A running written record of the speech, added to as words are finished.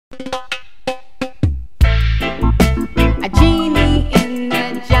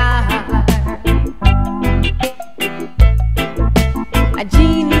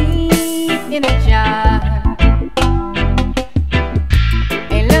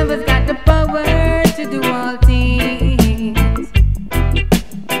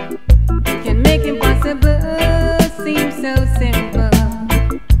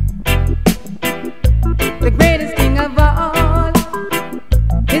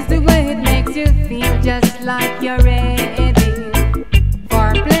just like you're ready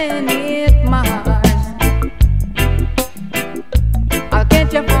for planet Mars. I'll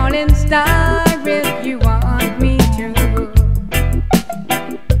get your falling star if you want me to.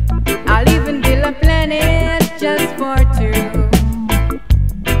 I'll even build a planet just for two.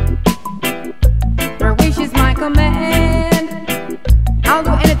 Your wish is my command. I'll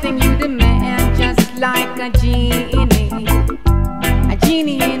do anything you demand, just like a genie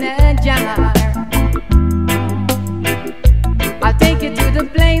in a jar. I'll take you to the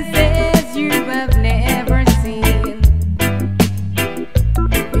places you have never seen.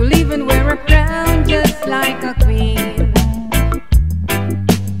 You'll even wear a crown just like a queen.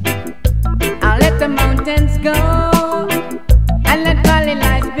 I'll let the mountains go and let valley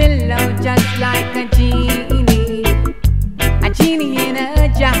lies below, just like a genie in a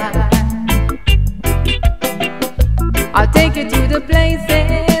jar. I'll take you to the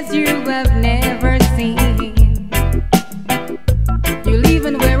places you have never seen. You'll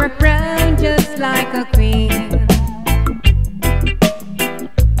even wear a crown just like a queen.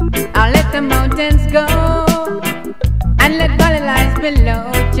 I'll let the mountains go and let valley lies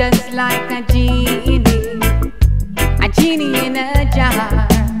below, just like a genie in a jar.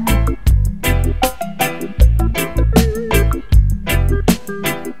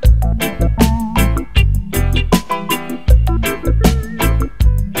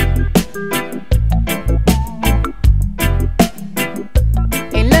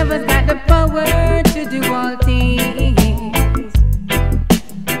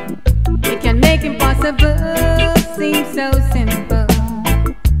 Seems so simple.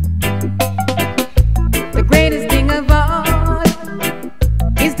 The greatest thing of all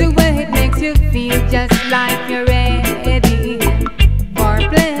is the way it makes you feel, just like you're ready for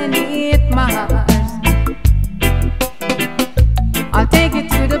planet Mars. I'll take you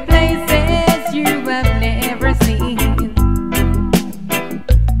to the places you have never seen.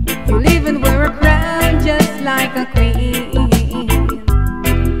 You'll even wear a crown just like a queen.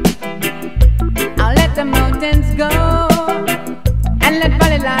 The mountains go and let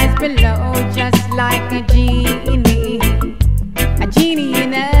valley lies below, just like a genie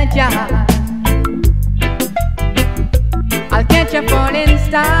in a jar. I'll catch a falling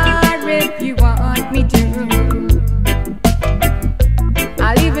star if you want me to.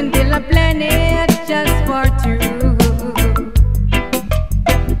 I'll even build a planet just for two.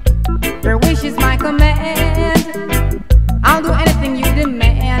 Your wish is my command.